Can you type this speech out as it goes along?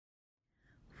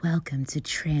Welcome to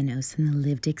Tranos and the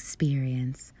Lived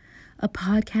Experience, a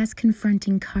podcast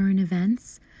confronting current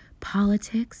events,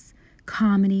 politics,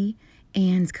 comedy,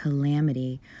 and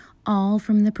calamity, all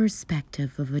from the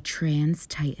perspective of a trans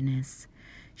titaness.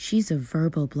 She's a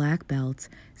verbal black belt,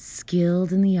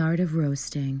 skilled in the art of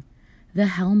roasting, the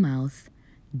Hellmouth,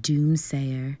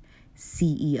 doomsayer,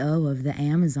 CEO of the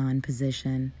Amazon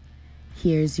position.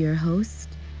 Here's your host,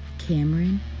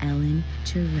 Cameron Ellen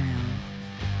Terrell.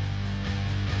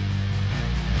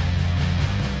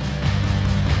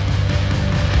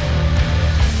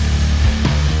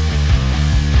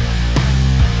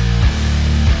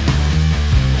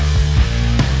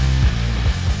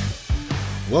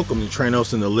 Welcome to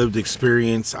Tranos and the Lived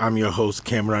Experience. I'm your host,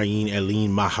 Cameron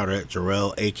Ellen Maharet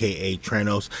Jarrell, aka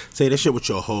Tranos. Say that shit with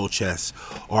your whole chest,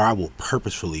 or I will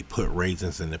purposefully put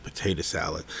raisins in the potato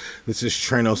salad. This is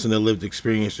Tranos and the Lived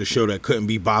Experience, the show that couldn't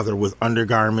be bothered with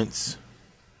undergarments.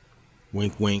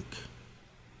 Wink, wink.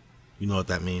 You know what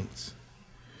that means.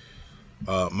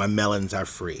 My melons are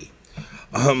free.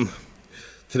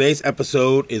 Today's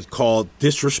episode is called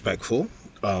Disrespectful.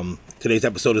 Today's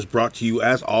episode is brought to you,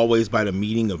 as always, by the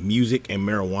meeting of music and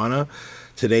marijuana.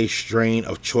 Today's strain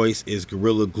of choice is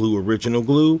Gorilla Glue Original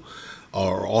Glue,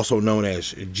 or also known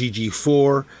as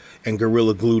GG4 and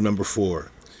Gorilla Glue number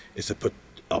 4. It's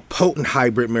a potent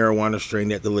hybrid marijuana strain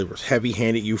that delivers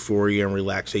heavy-handed euphoria and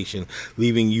relaxation,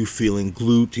 leaving you feeling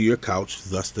glued to your couch,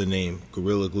 thus the name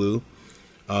Gorilla Glue.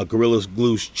 Gorilla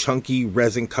Glue's chunky,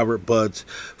 resin-covered buds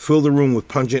fill the room with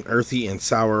pungent, earthy, and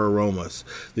sour aromas.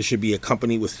 This should be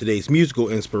accompanied with today's musical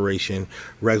inspiration,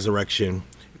 Resurrection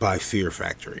by Fear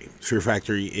Factory. Fear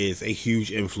Factory is a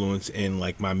huge influence in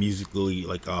my musical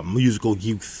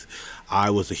youth. I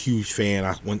was a huge fan.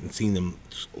 I went and seen them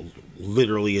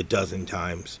literally a dozen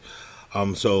times.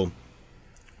 So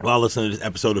while listening to this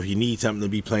episode, if you need something to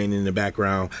be playing in the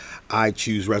background, I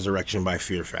choose Resurrection by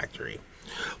Fear Factory.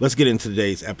 Let's get into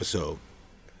today's episode.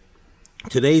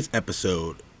 Today's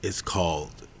episode is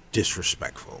called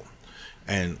Disrespectful.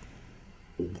 And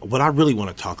what I really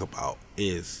want to talk about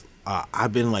is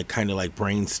I've been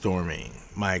brainstorming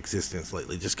my existence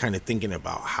lately, just kind of thinking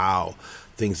about how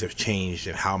things have changed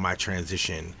and how my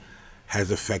transition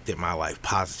has affected my life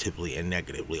positively and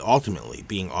negatively. Ultimately,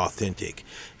 being authentic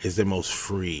is the most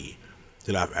free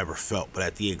that I've ever felt, but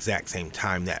at the exact same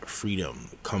time, that freedom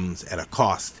comes at a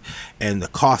cost, and the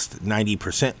cost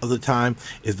 90% of the time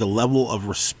is the level of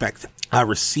respect I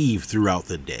receive throughout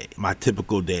the day. My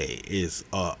typical day is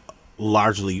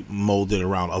largely molded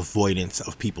around avoidance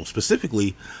of people,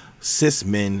 specifically cis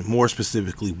men, more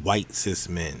specifically white cis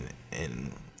men,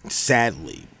 and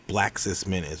sadly black cis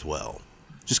men as well.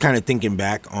 Just kind of thinking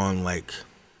back on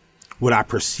what I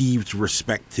perceived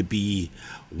respect to be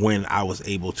when I was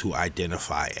able to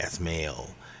identify as male.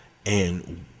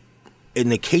 And in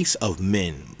the case of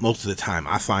men, most of the time,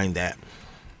 I find that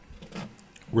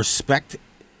respect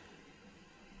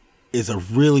is a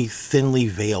really thinly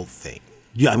veiled thing.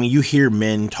 You hear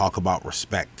men talk about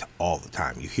respect all the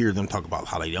time. You hear them talk about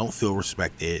how they don't feel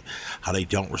respected, how they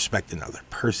don't respect another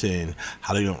person,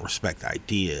 how they don't respect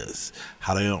ideas,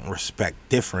 how they don't respect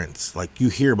difference. You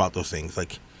hear about those things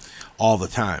all the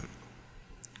time.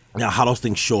 Now, how those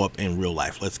things show up in real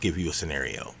life, let's give you a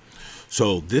scenario.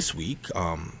 So this week,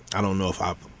 I don't know if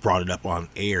I've brought it up on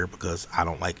air because I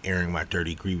don't like airing my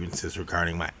dirty grievances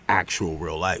regarding my actual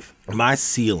real life. My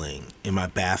ceiling in my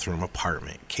bathroom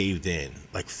apartment caved in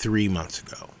 3 months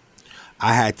ago.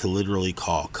 I had to literally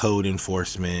call code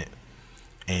enforcement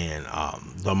and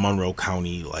the Monroe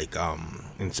County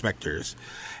inspectors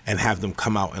and have them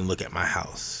come out and look at my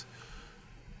house.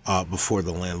 Before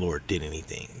the landlord did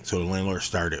anything. So the landlord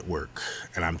started work,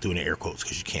 and I'm doing air quotes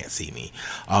because you can't see me,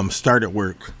 started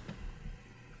work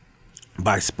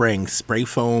by spraying spray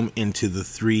foam into the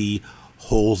 3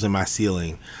 holes in my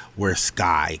ceiling where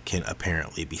sky can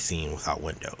apparently be seen without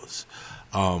windows.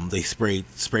 They sprayed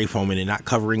spray foam in it, not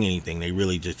covering anything. They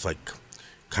really just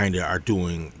kind of are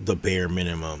doing the bare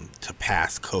minimum to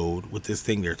pass code with this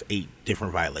thing. There's 8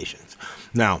 different violations.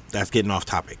 Now, that's getting off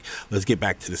topic. Let's get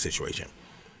back to the situation.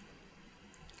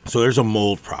 So there's a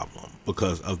mold problem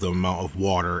because of the amount of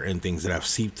water and things that have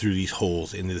seeped through these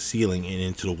holes into the ceiling and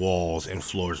into the walls and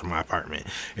floors of my apartment.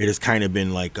 It has kind of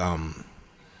been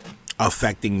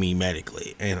affecting me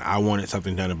medically, and I wanted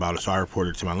something done about it. So I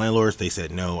reported it to my landlords. They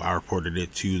said no. I reported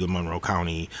it to the Monroe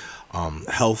County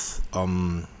Health,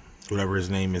 whatever his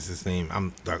name is.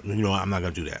 I'm not gonna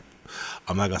do that.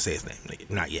 I'm not gonna say his name,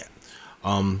 not yet.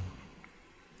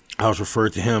 I was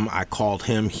referred to him. I called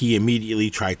him. He immediately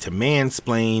tried to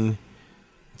mansplain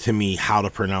to me how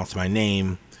to pronounce my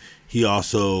name. He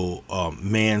also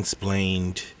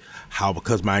mansplained how,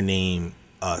 because my name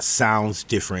sounds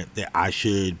different, that I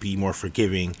should be more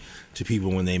forgiving to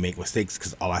people when they make mistakes,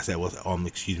 because all I said was,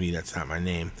 excuse me, that's not my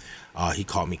name. He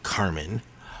called me Carmen.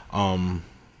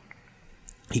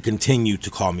 He continued to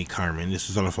call me Carmen. This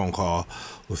was on a phone call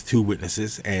with 2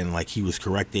 witnesses, and like, he was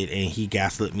corrected, and he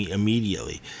gaslit me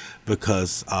immediately,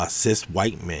 because cis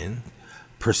white men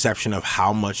perception of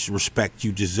how much respect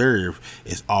you deserve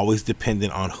is always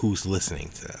dependent on who's listening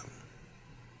to them.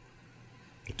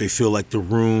 If they feel like the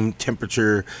room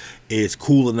temperature is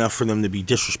cool enough for them to be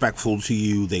disrespectful to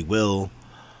you, they will.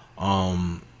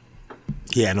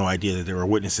 He had no idea that there were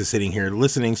witnesses sitting here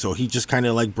listening, so he just kind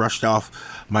of like brushed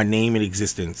off my name and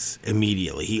existence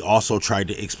immediately. He also tried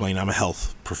to explain I'm a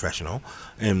health professional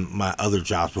and my other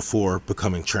jobs before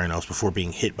becoming Theranos, before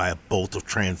being hit by a bolt of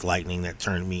trans lightning that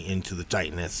turned me into the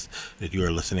Titaness that you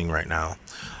are listening right now.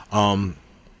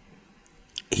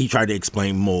 He tried to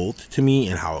explain mold to me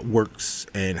and how it works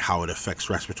and how it affects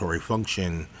respiratory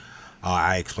function.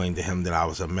 I explained to him that I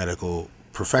was a medical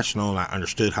professional and I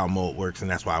understood how mold works,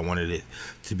 and that's why I wanted it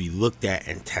to be looked at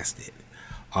and tested.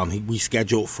 We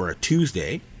scheduled for a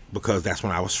Tuesday because that's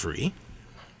when I was free.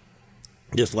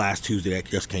 This last Tuesday that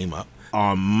just came up.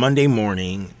 On Monday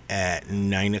morning at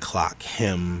 9 o'clock,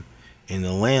 him and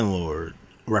the landlord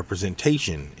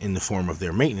representation in the form of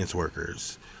their maintenance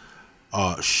workers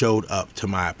showed up to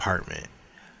my apartment.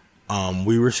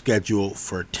 We were scheduled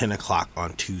for 10 o'clock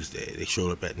on Tuesday. They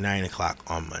showed up at 9 o'clock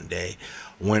on Monday.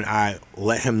 When I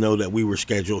let him know that we were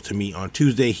scheduled to meet on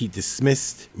Tuesday, he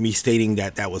dismissed me, stating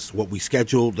that that was what we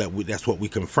scheduled, that's what we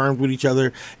confirmed with each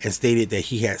other, and stated that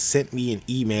he had sent me an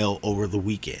email over the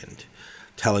weekend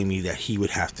telling me that he would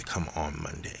have to come on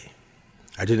Monday.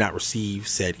 I did not receive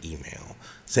said email.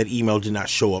 Said email did not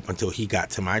show up until he got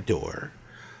to my door.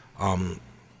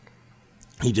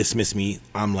 He dismissed me.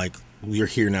 I'm like, we're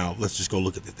here now. Let's just go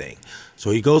look at the thing.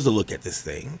 So he goes to look at this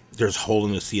thing. There's a hole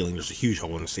in the ceiling. There's a huge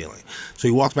hole in the ceiling. So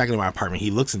he walks back into my apartment. He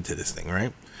looks into this thing,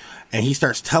 right? And he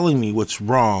starts telling me what's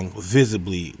wrong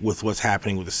visibly with what's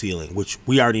happening with the ceiling, which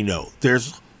we already know.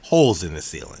 There's holes in the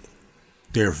ceiling.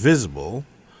 They're visible.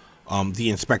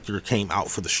 The inspector came out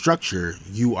for the structure.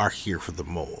 You are here for the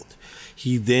mold.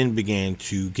 He then began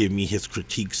to give me his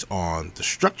critiques on the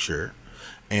structure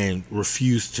and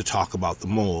refused to talk about the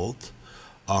mold.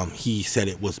 He said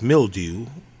it was mildewed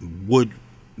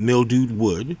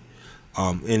wood,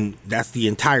 and that's the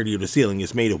entirety of the ceiling.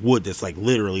 It's made of wood that's like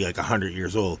literally like 100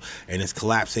 years old, and it's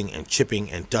collapsing and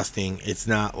chipping and dusting. It's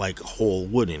not like whole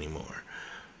wood anymore.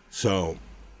 So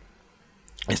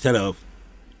instead of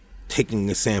taking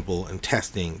a sample and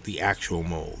testing the actual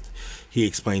mold, he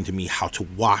explained to me how to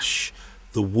wash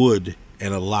the wood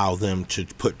and allow them to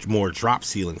put more drop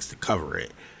ceilings to cover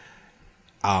it.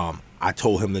 I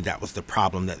told him that that was the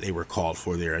problem that they were called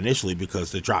for there initially,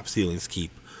 because the drop ceilings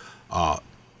keep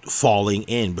falling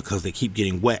in because they keep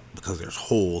getting wet because there's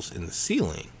holes in the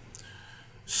ceiling.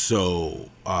 So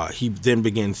he then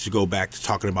begins to go back to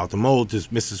talking about the mold,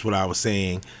 dismisses what I was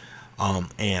saying,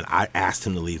 and I asked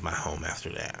him to leave my home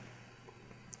after that.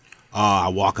 I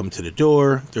walk him to the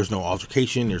door. There's no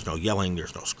altercation. There's no yelling.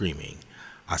 There's no screaming.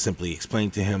 I simply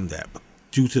explained to him that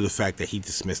due to the fact that he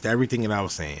dismissed everything that I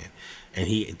was saying, and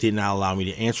he did not allow me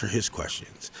to answer his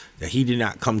questions, that he did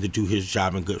not come to do his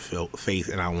job in good faith,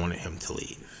 and I wanted him to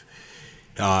leave.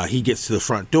 He gets to the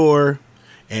front door,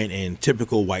 and in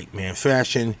typical white man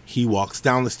fashion, he walks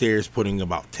down the stairs, putting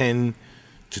about 10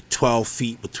 to 12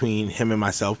 feet between him and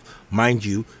myself. Mind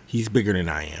you, he's bigger than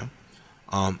I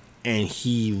am. And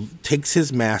he takes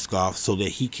his mask off so that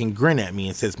he can grin at me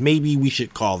and says, maybe we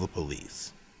should call the police.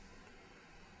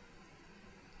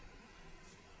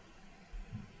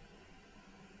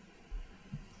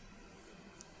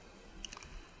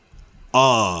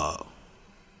 I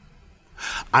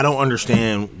don't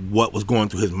understand what was going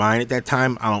through his mind at that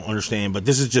time. I don't understand, but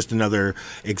this is just another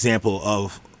example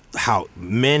of how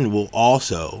men will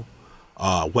also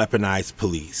weaponize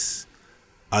police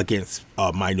against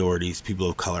minorities, people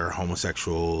of color,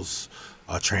 homosexuals,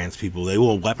 trans people. They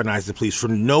will weaponize the police for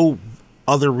no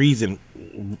other reason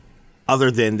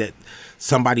other than that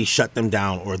somebody shut them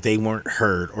down, or they weren't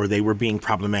heard, or they were being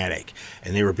problematic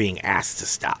and they were being asked to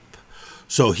stop.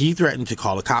 So he threatened to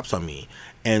call the cops on me,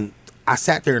 and I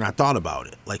sat there and I thought about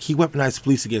it. Like, he weaponized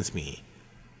police against me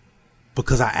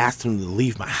because I asked him to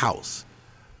leave my house,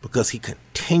 because he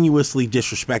continuously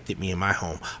disrespected me in my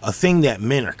home. A thing that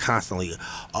men are constantly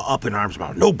up in arms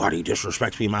about. Nobody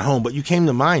disrespects me in my home, but you came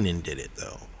to mine and did it,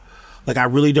 though. Like, I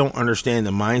really don't understand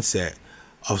the mindset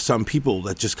of some people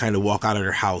that just kind of walk out of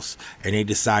their house and they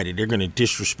decided they're going to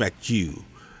disrespect you,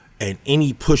 and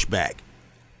any pushback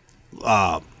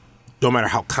no matter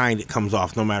how kind it comes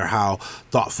off, no matter how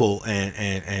thoughtful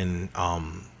and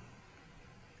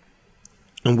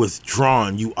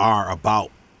withdrawn you are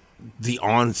about the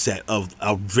onset of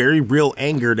a very real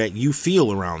anger that you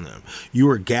feel around them. You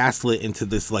were gaslit into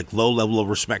this like low level of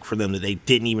respect for them that they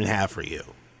didn't even have for you.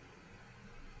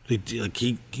 Like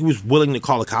he was willing to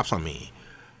call the cops on me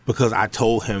because I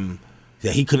told him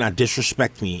that he could not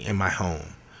disrespect me in my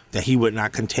home, that he would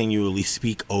not continually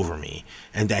speak over me,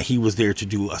 and that he was there to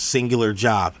do a singular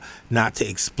job, not to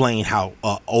explain how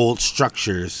old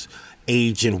structures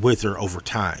age and wither over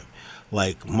time.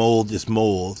 Like mold is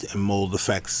mold, and mold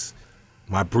affects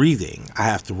my breathing. I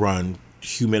have to run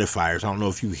humidifiers. I don't know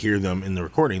if you hear them in the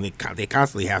recording. They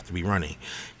constantly have to be running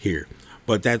here.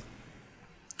 But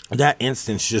that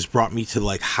instance just brought me to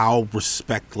like how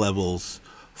respect levels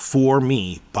for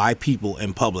me by people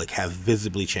in public have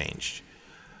visibly changed.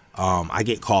 I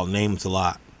get called names a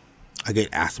lot. I get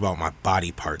asked about my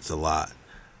body parts a lot.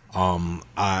 I'm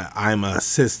an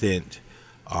assistant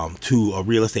to a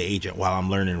real estate agent while I'm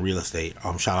learning real estate.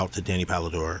 Shout out to Danny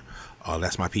Pallador.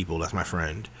 That's my people. That's my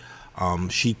friend.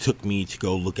 She took me to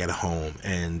go look at a home,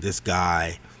 and this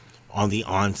guy on the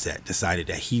onset decided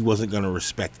that he wasn't going to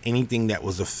respect anything that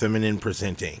was a feminine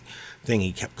presenting thing.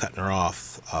 He kept cutting her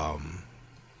off.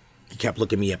 He kept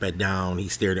looking me up and down. He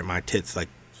stared at my tits like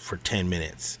for 10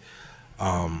 minutes.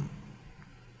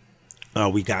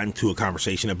 We got into a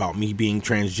conversation about me being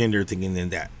transgender, thinking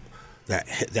then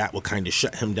that would kind of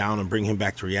shut him down and bring him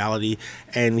back to reality.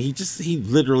 And he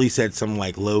literally said some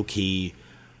like low key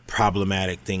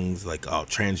problematic things like, oh,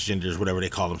 transgenders, whatever they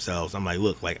call themselves. I'm like,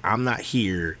 look, like I'm not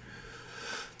here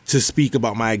to speak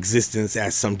about my existence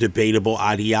as some debatable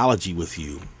ideology with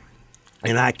you.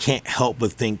 And I can't help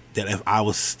but think that if I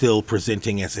was still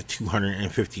presenting as a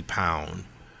 250-pound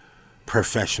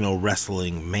professional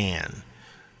wrestling man,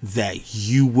 that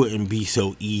you wouldn't be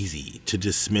so easy to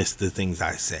dismiss the things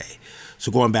I say.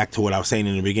 So going back to what I was saying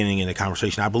in the beginning in the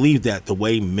conversation, I believe that the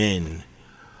way men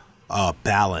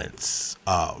balance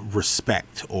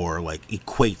respect or like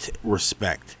equate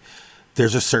respect,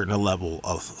 there's a certain level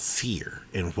of fear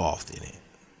involved in it.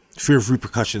 Fear of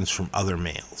repercussions from other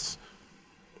males.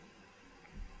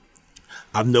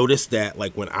 I've noticed that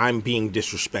like when I'm being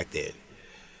disrespected,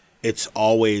 it's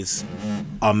always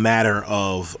a matter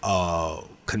of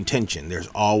contention. There's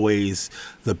always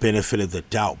the benefit of the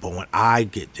doubt. But when I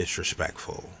get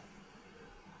disrespectful,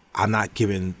 I'm not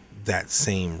given that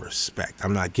same respect.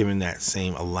 I'm not given that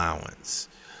same allowance.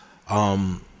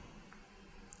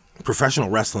 Professional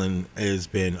wrestling has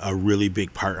been a really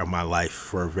big part of my life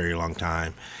for a very long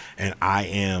time. And I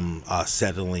am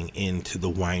settling into the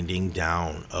winding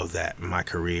down of that, my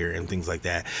career and things like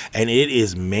that. And it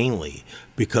is mainly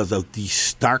because of the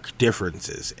stark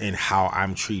differences in how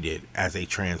I'm treated as a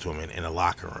trans woman in a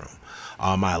locker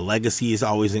room. My legacy is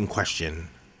always in question.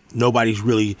 Nobody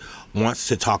really wants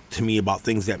to talk to me about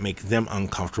things that make them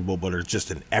uncomfortable, but are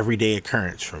just an everyday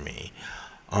occurrence for me.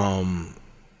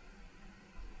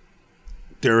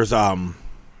 There's a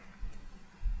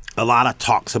lot of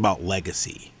talks about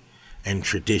legacy and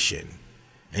tradition,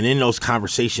 and in those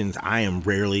conversations I am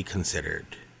rarely considered.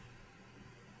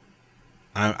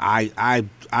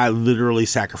 I literally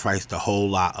sacrificed a whole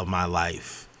lot of my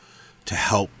life to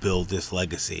help build this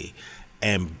legacy,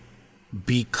 and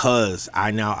because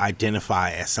I now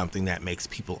identify as something that makes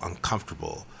people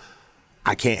uncomfortable,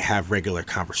 I can't have regular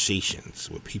conversations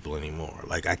with people anymore.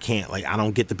 Like I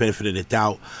don't get the benefit of the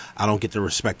doubt. I don't get the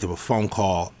respect of a phone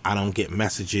call. I don't get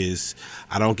messages.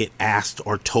 I don't get asked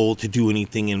or told to do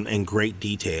anything in great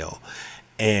detail.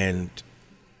 And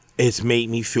it's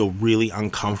made me feel really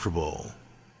uncomfortable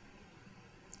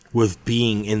with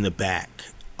being in the back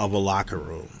of a locker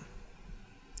room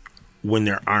when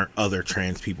there aren't other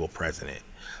trans people present.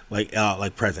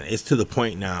 Present. It's to the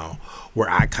point now where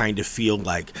I kind of feel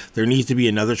like there needs to be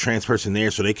another trans person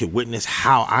there so they could witness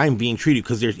how I'm being treated,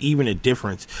 because there's even a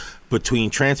difference between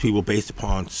trans people based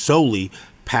upon solely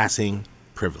passing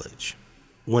privilege.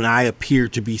 When I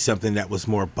appeared to be something that was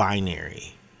more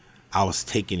binary, I was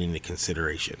taken into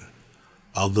consideration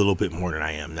a little bit more than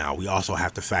I am now. We also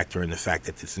have to factor in the fact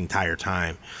that this entire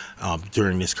time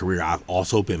during this career, I've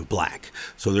also been black.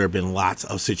 So there have been lots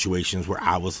of situations where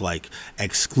I was like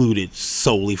excluded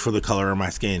solely for the color of my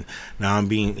skin. Now I'm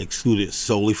being excluded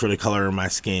solely for the color of my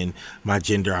skin, my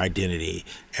gender identity,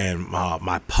 and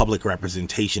my public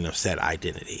representation of said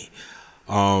identity.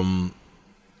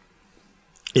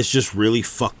 It's just really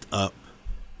fucked up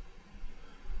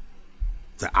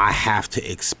that I have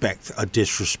to expect a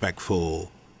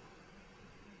disrespectful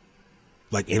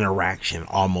like interaction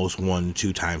almost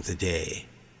 1-2 times a day.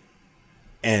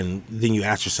 And then you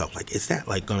ask yourself, like, is that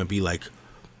like going to be like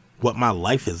what my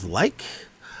life is like.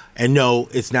 And no,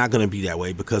 it's not going to be that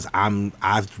way, because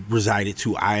I've resided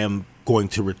to, I am going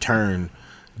to return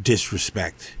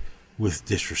disrespect with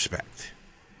disrespect.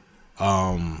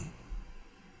 I'm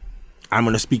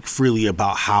going to speak freely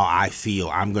about how I feel.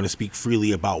 I'm going to speak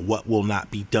freely about what will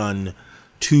not be done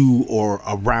to or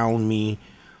around me.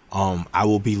 I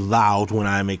will be loud when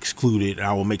I'm excluded.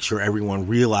 I will make sure everyone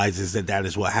realizes that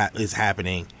is what is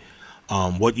happening.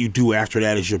 What you do after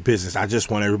that is your business. I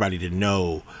just want everybody to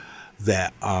know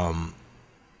that I'm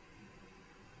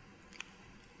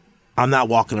not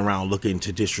walking around looking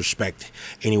to disrespect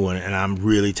anyone, and I'm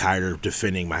really tired of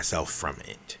defending myself from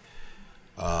it.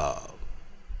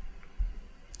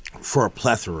 For a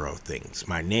plethora of things: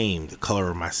 my name, the color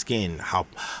of my skin, how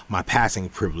my passing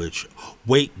privilege,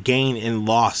 weight gain and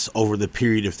loss over the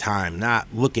period of time, not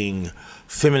looking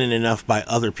feminine enough by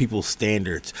other people's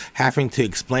standards, having to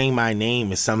explain my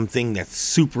name is something that's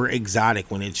super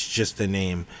exotic when it's just a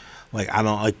name. Like, I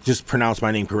don't, like, just pronounce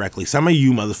my name correctly. Some of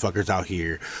you motherfuckers out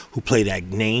here who play that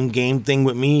name game thing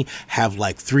with me have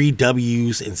like 3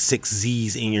 W's and 6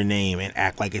 Z's in your name and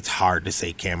act like it's hard to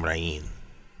say Kamrain.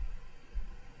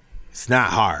 It's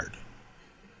not hard.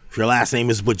 If your last name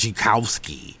is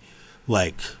Wojciechowski,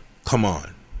 like, come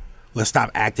on. Let's stop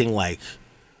acting like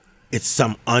it's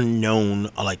some unknown,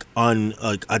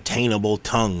 attainable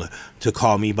tongue to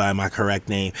call me by my correct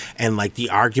name. And like, the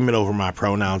argument over my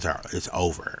pronouns is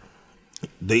over.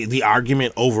 The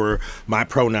argument over my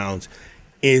pronouns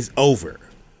is over.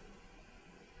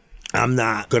 I'm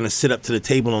not going to sit up to the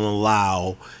table and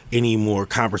allow any more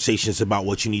conversations about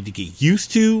what you need to get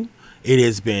used to. It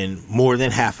has been more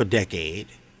than half a decade.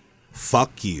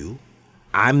 Fuck you.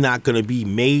 I'm not going to be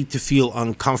made to feel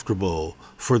uncomfortable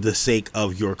for the sake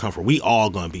of your comfort. We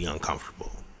all going to be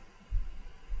uncomfortable.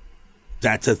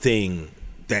 That's a thing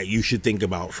that you should think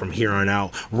about from here on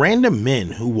out. Random men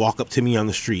who walk up to me on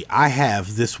the street. I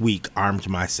have this week armed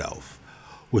myself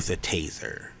with a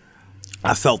taser.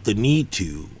 I felt the need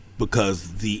to,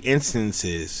 because the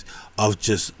instances of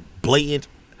just blatant,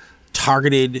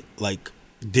 targeted, like,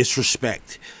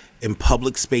 disrespect in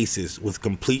public spaces with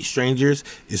complete strangers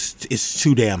is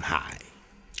too damn high.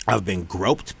 I've been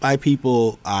groped by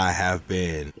people. I have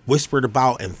been whispered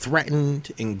about and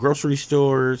threatened in grocery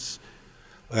stores.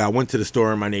 I went to the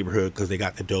store in my neighborhood because they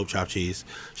got the dope chopped cheese.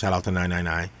 Shout out to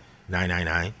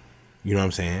 999. You know what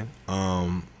I'm saying?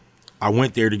 I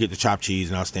went there to get the chopped cheese,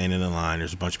 and I was standing in line.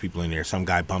 There's a bunch of people in there. Some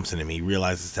guy bumps into me,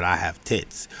 realizes that I have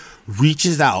tits,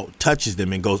 reaches out, touches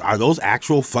them, and goes, "Are those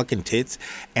actual fucking tits?"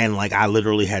 And like, I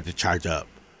literally had to charge up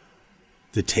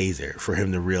the taser for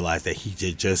him to realize that he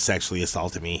did just sexually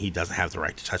assaulted me. He doesn't have the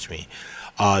right to touch me.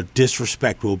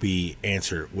 Disrespect will be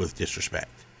answered with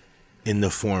disrespect in the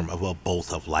form of a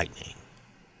bolt of lightning.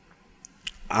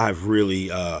 I've really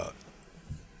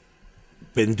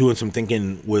been doing some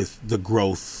thinking with the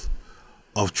growth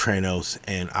of Tranos,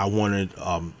 and I wanted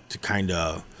to kind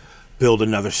of build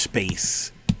another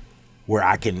space where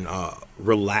I can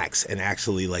relax and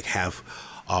actually like have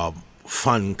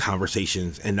fun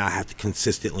conversations and not have to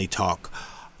consistently talk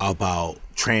about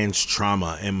trans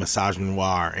trauma and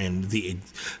misogynoir and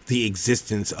the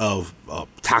existence of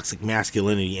toxic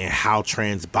masculinity and how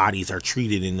trans bodies are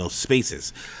treated in those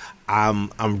spaces.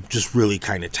 I'm just really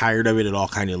kind of tired of it. It all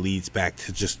kind of leads back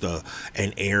to just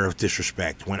an air of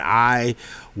disrespect. When I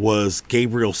was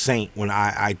Gabriel Saint, when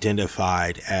I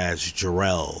identified as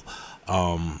Jarrell,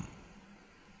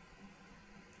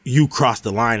 you crossed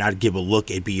the line, I'd give a look,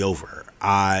 it'd be over.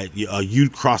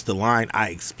 You'd cross the line, I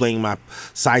explain my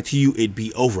side to you, it'd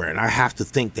be over. And I have to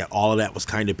think that all of that was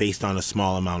kind of based on a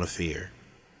small amount of fear.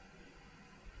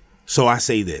 So I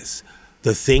say this.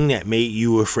 The thing that made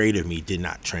you afraid of me did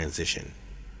not transition.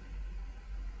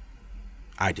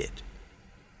 I did.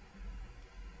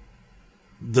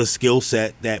 The skill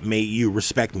set that made you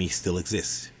respect me still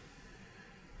exists.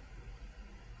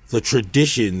 The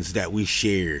traditions that we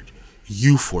shared,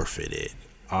 you forfeited.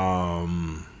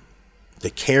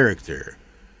 The character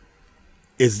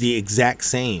is the exact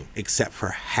same, except for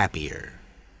happier.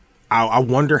 I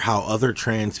wonder how other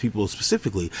trans people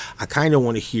specifically, I kind of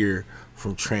want to hear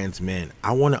from trans men.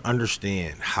 I want to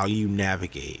understand how you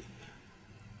navigate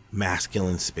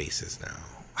masculine spaces now.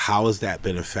 How has that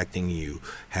been affecting you?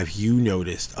 Have you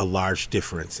noticed a large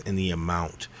difference in the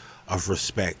amount of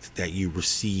respect that you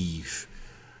receive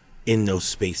in those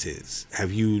spaces?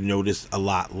 Have you noticed a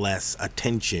lot less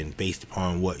attention based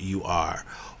upon what you are?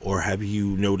 Or have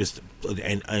you noticed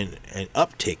an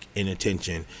uptick in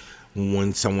attention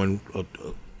when someone,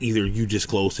 either you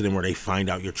disclose to them or they find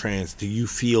out you're trans? Do you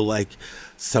feel like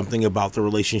something about the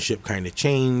relationship kind of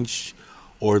changed,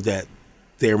 or that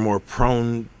they're more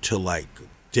prone to like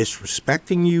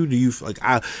disrespecting you? Do you like,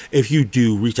 if you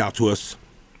do, reach out to us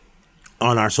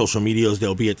on our social medias.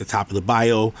 They'll be at the top of the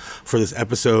bio for this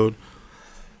episode.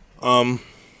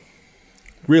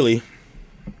 Really,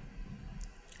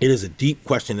 it is a deep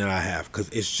question that I have, because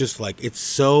it's just like, it's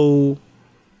so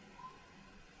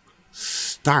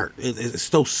stark. It's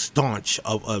so staunch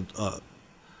of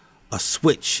a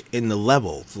switch in the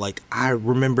levels. Like, I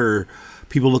remember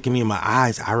people looking me in my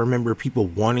eyes. I remember people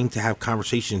wanting to have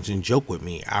conversations and joke with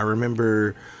me. I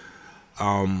remember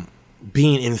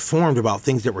being informed about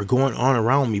things that were going on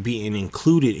around me, being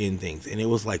included in things. And it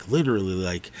was like, literally,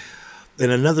 like,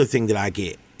 and another thing that I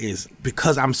get is,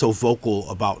 because I'm so vocal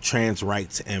about trans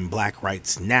rights and black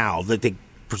rights now, that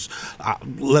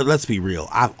let's be real,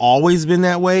 I've always been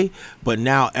that way, but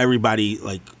now everybody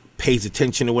like pays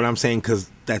attention to what I'm saying,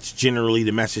 because that's generally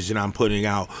the message that I'm putting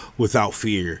out without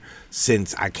fear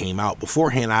since I came out.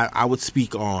 Beforehand, I would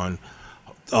speak on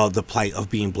the plight of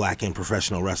being black in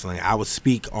professional wrestling. I would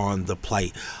speak on the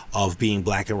plight of being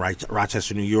black in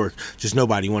Rochester, New York. Just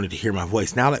nobody wanted to hear my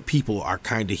voice. Now that people are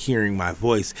kind of hearing my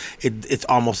voice, it's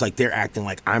almost like they're acting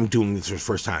like I'm doing this for the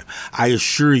first time. I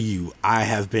assure you, I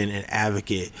have been an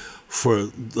advocate for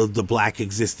the black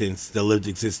existence, the lived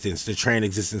existence, the trans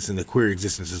existence, and the queer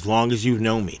existence as long as you've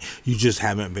known me. You just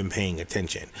haven't been paying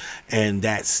attention. And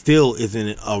that still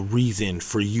isn't a reason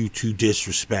for you to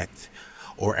disrespect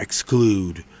or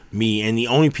exclude me. And the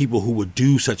only people who would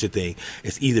do such a thing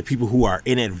is either people who are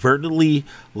inadvertently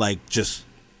like just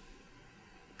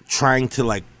trying to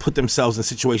like put themselves in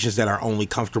situations that are only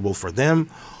comfortable for them,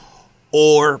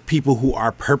 or people who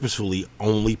are purposefully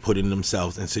only putting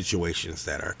themselves in situations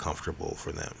that are comfortable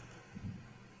for them.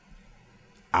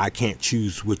 I can't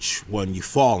choose which one you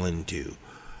fall into,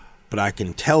 but I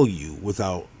can tell you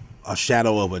without a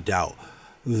shadow of a doubt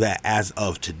that as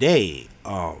of today,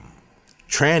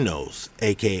 Tranos,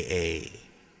 aka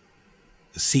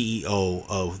the CEO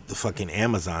of the fucking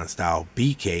Amazon style,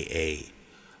 BKA,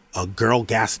 a Girl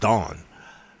Gaston,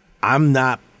 I'm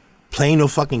not playing no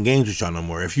fucking games with y'all no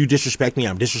more. If you disrespect me,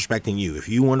 I'm disrespecting you. If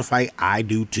you want to fight, I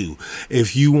do too.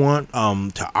 If you want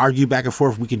to argue back and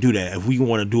forth, we can do that. If we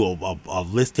want to do a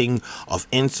listing of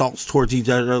insults towards each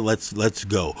other, let's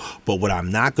go. But what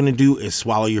I'm not going to do is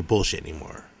swallow your bullshit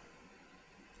anymore.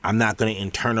 I'm not going to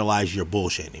internalize your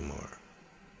bullshit anymore.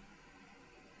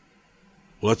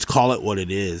 Let's call it what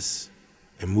it is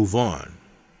and move on.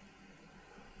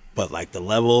 But like the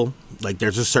level, like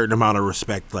there's a certain amount of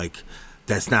respect, like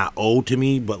that's not owed to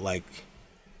me, but like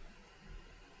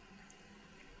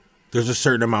there's a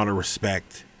certain amount of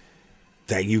respect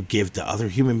that you give to other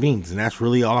human beings, and that's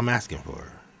really all I'm asking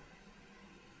for.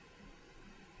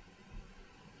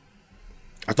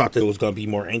 I thought that it was going to be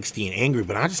more angsty and angry,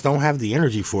 but I just don't have the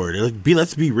energy for it.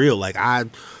 Let's be real. Like I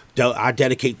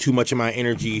dedicate too much of my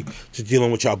energy to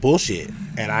dealing with y'all bullshit,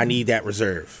 and I need that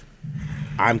reserve.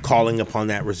 I'm calling upon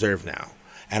that reserve now.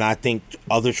 And I think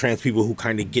other trans people who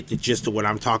kind of get the gist of what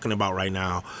I'm talking about right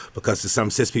now, because to some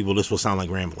cis people, this will sound like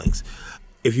ramblings.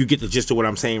 If you get the gist of what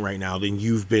I'm saying right now, then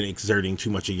you've been exerting too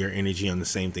much of your energy on the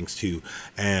same things too.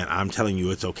 And I'm telling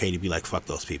you, it's okay to be like, fuck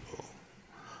those people.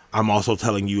 I'm also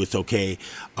telling you it's okay,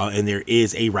 and there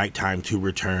is a right time to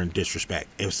return disrespect.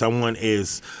 If someone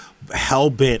is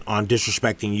hell-bent on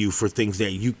disrespecting you for things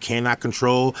that you cannot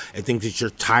control and things that you're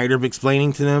tired of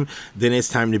explaining to them, then it's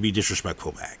time to be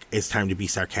disrespectful back. It's time to be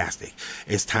sarcastic.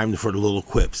 It's time for the little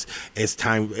quips. It's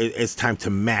time to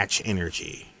match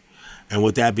energy. And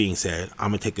with that being said, I'm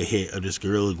going to take a hit of this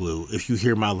Gorilla Glue. If you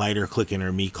hear my lighter clicking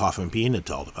or me coughing, be an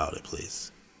adult about it,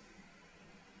 please.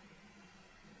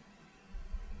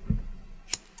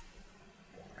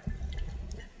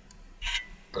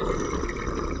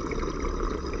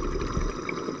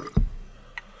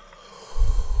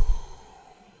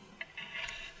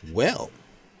 Well,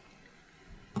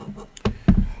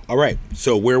 all right,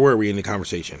 so where were we in the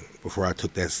conversation before I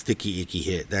took that sticky icky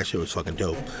hit? That shit was fucking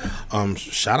dope.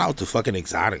 Shout out to fucking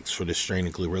Exotics for this strain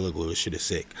of Gorilla Glue. This shit is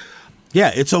sick.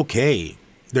 Yeah, it's okay.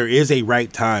 There is a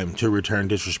right time to return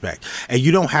disrespect, and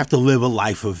you don't have to live a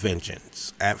life of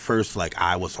vengeance. At first, like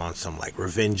I was on some like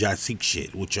revenge I seek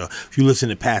shit, which if you listen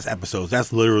to past episodes,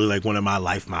 that's literally like one of my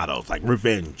life mottos, like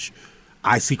revenge.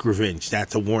 I seek revenge.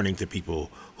 That's a warning to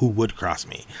people who would cross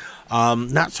me.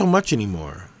 Not so much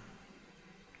anymore.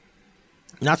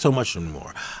 Not so much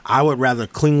anymore. I would rather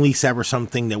cleanly sever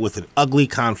something that with an ugly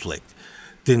conflict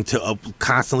than to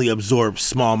constantly absorb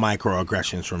small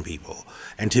microaggressions from people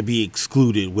and to be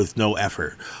excluded with no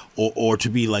effort, or to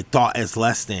be like thought as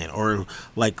less than, or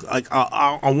like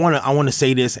I want to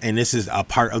say this, and this is a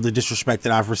part of the disrespect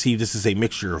that I've received. This is a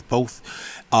mixture of both.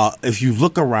 If you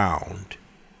look around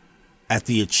at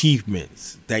the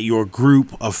achievements that your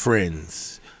group of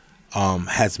friends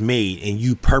has made, and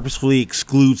you purposefully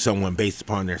exclude someone based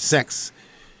upon their sex,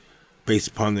 based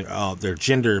upon their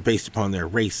gender, based upon their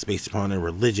race, based upon their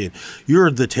religion,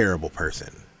 you're the terrible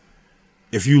person.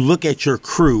 If you look at your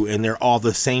crew and they're all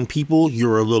the same people,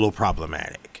 you're a little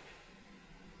problematic.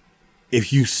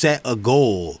 If you set a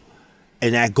goal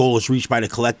and that goal is reached by the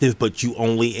collective, but you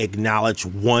only acknowledge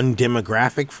one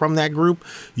demographic from that group,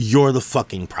 you're the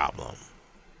fucking problem.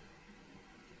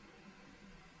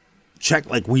 Check,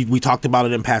 like we talked about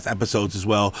it in past episodes as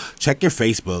well, check your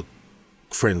Facebook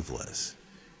friends list.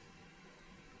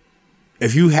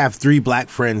 If you have 3 black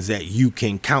friends that you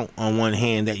can count on one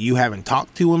hand that you haven't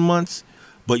talked to in months,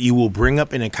 but you will bring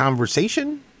up in a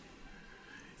conversation,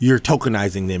 you're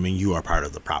tokenizing them and you are part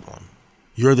of the problem.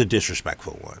 You're the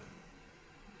disrespectful one.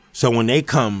 So when they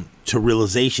come to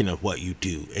realization of what you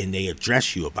do and they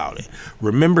address you about it,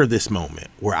 remember this moment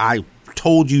where I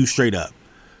told you straight up,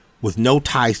 with no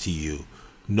ties to you,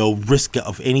 no risk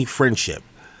of any friendship,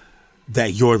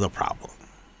 that you're the problem.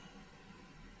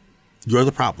 You're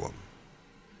the problem.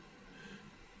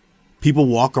 People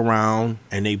walk around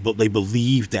and they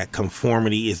believe that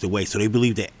conformity is the way. So they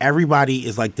believe that everybody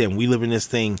is like them. We live in this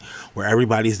thing where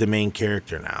everybody's the main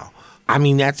character now. I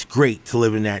mean, that's great to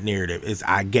live in that narrative, is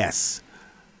I guess.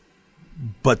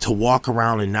 But to walk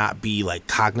around and not be like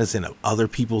cognizant of other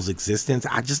people's existence,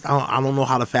 I don't know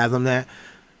how to fathom that.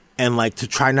 And like to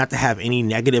try not to have any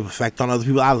negative effect on other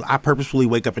people. I purposefully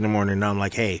wake up in the morning and I'm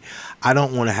like, hey, I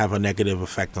don't want to have a negative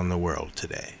effect on the world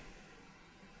today.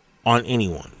 On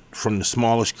anyone. From the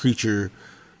smallest creature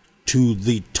to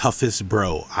the toughest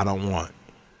bro. I don't want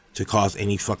to cause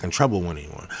any fucking trouble with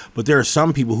anyone. But there are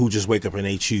some people who just wake up and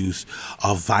they choose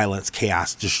violence,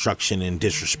 chaos, destruction, and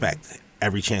disrespect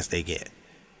every chance they get.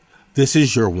 This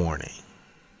is your warning.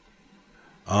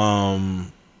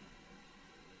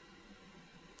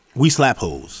 We slap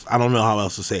hoes. I don't know how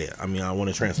else to say it. I mean, I want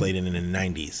to translate it in the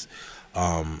 90s.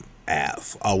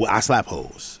 I slap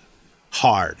hoes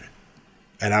hard.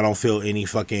 And I don't feel any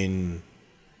fucking,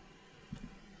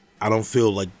 I don't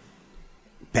feel like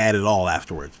bad at all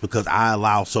afterwards, because I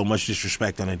allow so much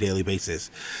disrespect on a daily basis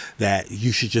that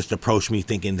you should just approach me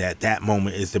thinking that that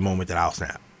moment is the moment that I'll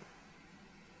snap.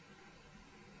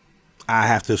 I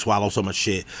have to swallow so much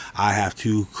shit. I have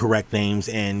to correct names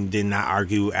and then not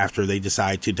argue after they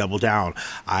decide to double down.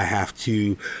 I have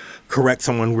to correct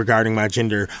someone regarding my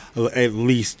gender at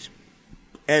least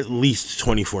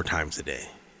 24 times a day.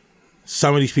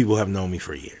 Some of these people have known me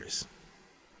for years.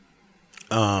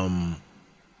 I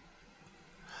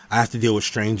have to deal with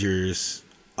strangers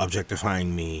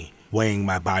objectifying me, weighing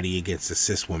my body against a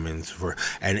cis woman's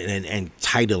and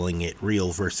titling it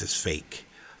real versus fake.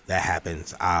 That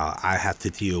happens. I have to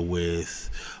deal with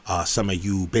some of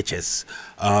you bitches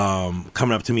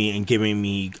coming up to me and giving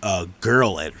me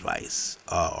girl advice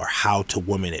or how to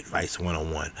woman advice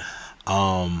 101.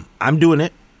 I'm doing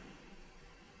it.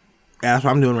 That's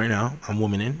what I'm doing right now. I'm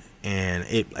womaning, and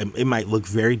it might look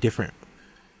very different,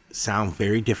 sound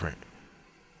very different,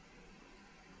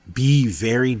 be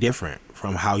very different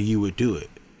from how you would do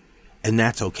it, and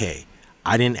that's okay.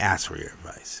 I didn't ask for your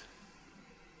advice.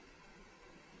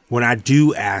 When I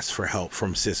do ask for help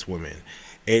from cis women,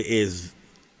 it is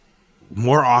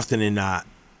more often than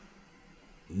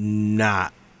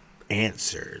not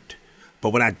answered.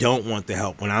 But when I don't want the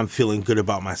help, when I'm feeling good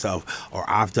about myself, or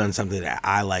I've done something that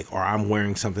I like, or I'm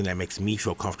wearing something that makes me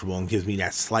feel comfortable and gives me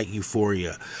that slight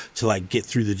euphoria to like get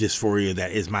through the dysphoria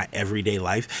that is my everyday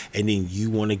life, and then you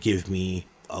want to give me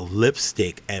a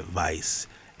lipstick advice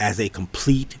as a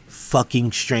complete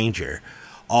fucking stranger,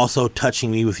 also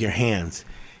touching me with your hands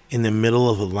in the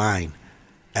middle of a line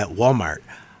at Walmart,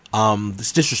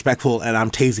 it's disrespectful, and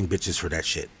I'm tasing bitches for that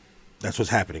shit. That's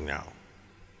what's happening now.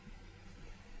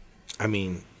 I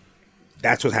mean,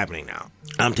 that's what's happening now.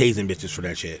 I'm tasing bitches for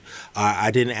that shit.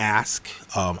 I didn't ask.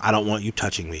 I don't want you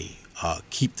touching me.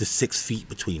 Keep the 6 feet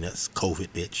between us, COVID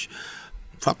bitch.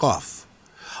 Fuck off.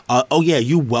 Oh yeah,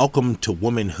 you welcome to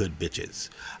womanhood, bitches.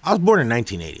 I was born in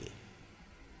 1980.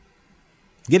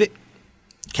 Get it?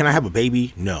 Can I have a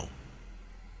baby? No.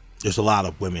 There's a lot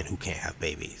of women who can't have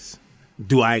babies.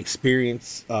 Do I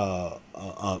experience a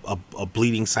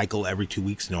bleeding cycle every 2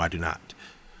 weeks? No, I do not.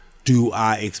 Do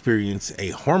I experience a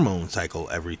hormone cycle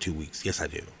every 2 weeks? Yes, I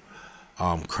do.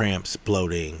 Cramps,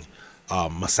 bloating,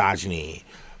 misogyny,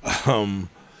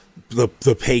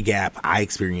 the pay gap. I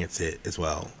experience it as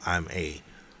well. I'm a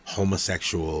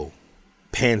homosexual,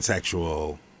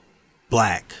 pansexual,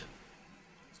 black,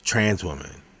 trans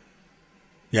woman.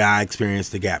 Yeah, I experience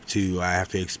the gap too. I have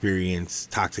to experience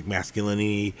toxic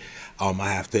masculinity. I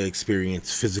have to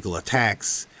experience physical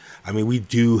attacks. I mean, we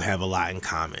do have a lot in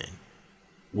common.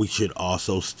 We should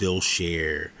also still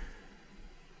share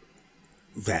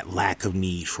that lack of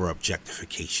need for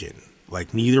objectification.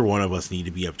 Like, neither one of us need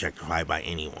to be objectified by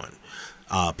anyone.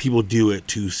 People do it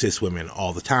to cis women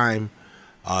all the time.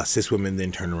 Cis women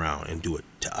then turn around and do it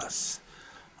to us.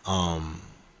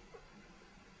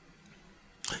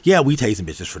 Yeah, we tasing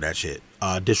bitches for that shit.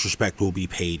 Disrespect will be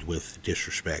paid with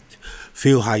disrespect.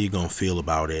 Feel how you gonna feel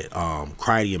about it.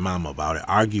 Cry to your mama about it.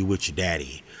 Argue with your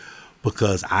daddy,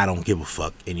 because I don't give a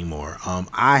fuck anymore.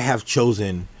 I have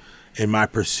chosen, in my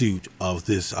pursuit of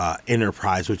this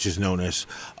enterprise, which is known as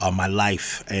my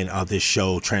life and this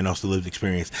show, Tranos, the Lived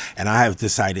Experience, and I have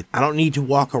decided I don't need to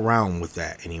walk around with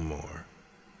that anymore.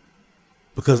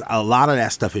 Because a lot of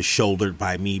that stuff is shouldered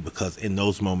by me, because in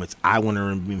those moments, I want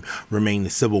to remain the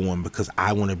civil one, because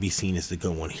I want to be seen as the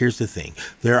good one. Here's the thing.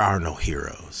 There are no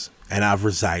heroes. And I've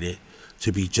decided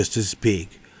to be just as big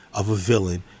of a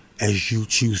villain as you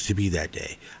choose to be that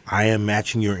day. I am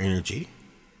matching your energy.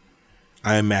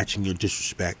 I am matching your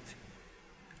disrespect.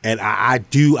 And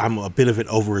I'm a bit of an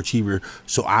overachiever,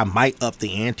 so I might up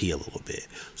the ante a little bit.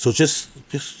 So just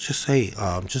say,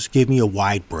 just give me a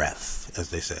wide breath, as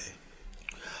they say.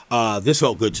 This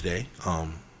felt good today.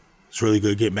 It's really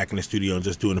good getting back in the studio and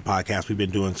just doing the podcast. We've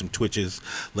been doing some Twitches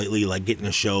lately, like getting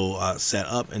the show set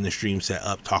up and the stream set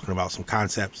up, talking about some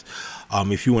concepts.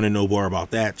 If you want to know more about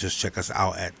that, just check us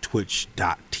out at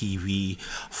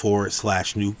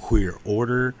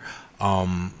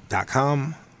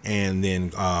twitch.tv/newqueerorder.com. And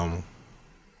then come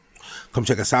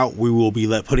check us out. We will be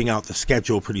putting out the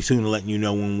schedule pretty soon, letting you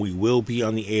know when we will be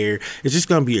on the air. It's just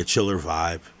going to be a chiller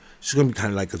vibe. It's just going to be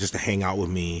kind of like just to hang out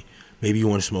with me. Maybe you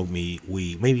want to smoke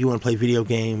weed. Maybe you want to play video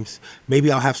games.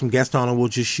 Maybe I'll have some guests on and we'll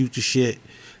just shoot the shit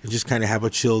and just kind of have a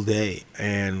chill day.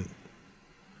 And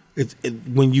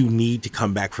when you need to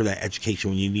come back for that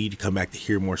education, when you need to come back to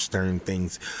hear more stern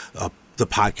things, the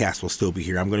podcast will still be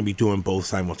here. I'm going to be doing both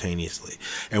simultaneously.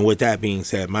 And with that being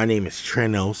said, my name is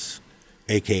Tranos,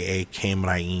 a.k.a.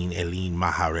 Kamrain Elin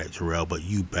Maharet Jarrell, but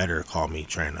you better call me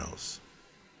Tranos,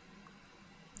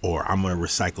 or I'm going to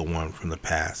recycle one from the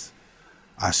past.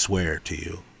 I swear to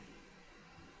you,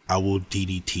 I will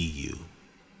DDT you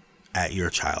at your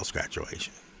child's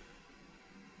graduation.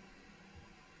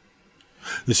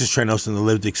 This is Tranos and the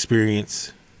Lived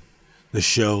Experience, the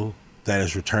show that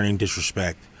is returning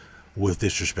disrespect with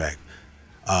disrespect.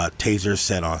 Taser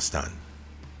set on stun.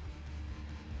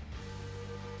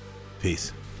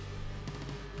 Peace.